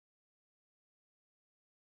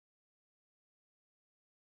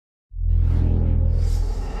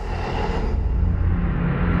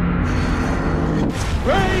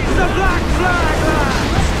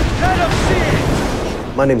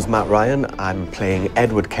My name's Matt Ryan. I'm playing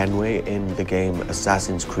Edward Kenway in the game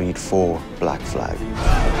Assassin's Creed 4 Black Flag.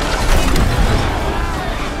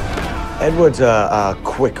 Edward's a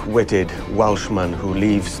quick-witted Welshman who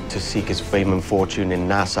leaves to seek his fame and fortune in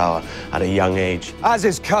Nassau at a young age. As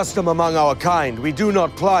is custom among our kind, we do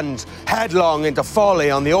not plunge headlong into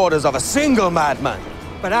folly on the orders of a single madman,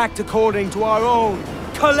 but act according to our own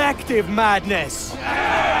collective madness.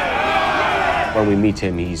 When we meet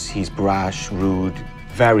him, he's brash, rude,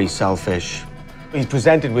 very selfish. He's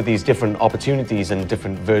presented with these different opportunities and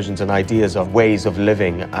different versions and ideas of ways of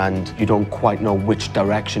living, and you don't quite know which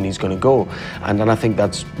direction he's going to go. And I think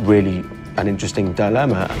that's really an interesting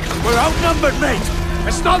dilemma. We're outnumbered, mate.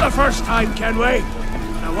 It's not the first time, Kenway.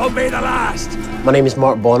 And it won't be the last. My name is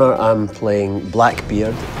Mark Bonner. I'm playing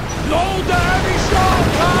Blackbeard. Load the heavy shot,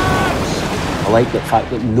 lads! I like the fact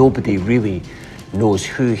that nobody really knows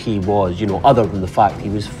who he was, you know, other than the fact he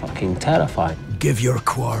was fucking terrifying. Give your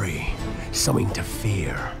quarry something to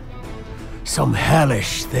fear. Some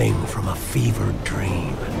hellish thing from a fevered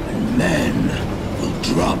dream. And men will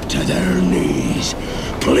drop to their knees,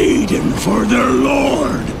 pleading for their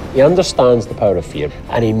lord. He understands the power of fear,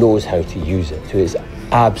 and he knows how to use it to its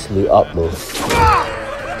absolute utmost.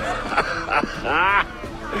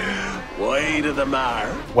 Way to the mar.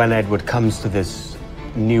 When Edward comes to this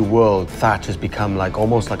new world, Thatch has become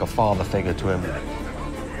almost like a father figure to him.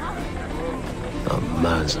 The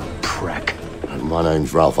man's a prick. My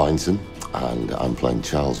name's Ralph Einson, and I'm playing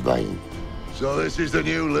Charles Vane. So this is the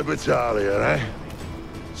new Libertalia, eh?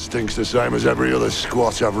 Stinks the same as every other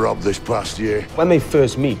squat I've robbed this past year. When they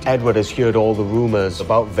first meet, Edward has heard all the rumors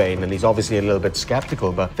about Vane, and he's obviously a little bit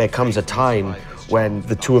skeptical, but there comes a time when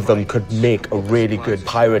the two of them could make a really good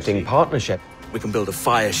pirating partnership. We can build a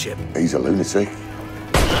fire ship. He's a lunatic.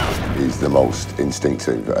 He's the most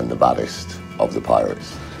instinctive and the baddest of the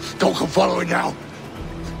pirates. Don't come following now!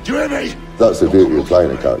 Do you hear me? That's the beauty of playing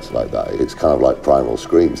a character like that. It's kind of like primal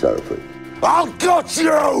scream therapy. I'll gut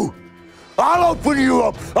you! I'll open you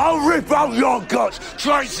up! I'll rip out your guts!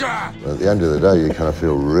 Traitor! At the end of the day, you kind of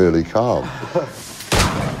feel really calm.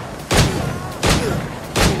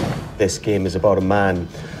 This game is about a man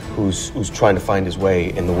who's trying to find his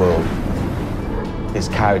way in the world. His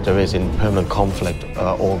character is in permanent conflict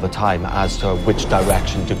all the time as to which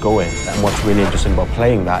direction to go in. And what's really interesting about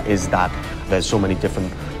playing that is that there's so many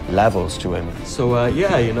different levels to him. So,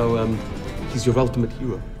 yeah, you know, he's your ultimate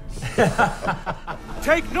hero.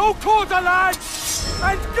 Take no quarter, lads,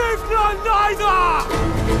 and give none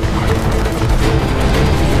neither!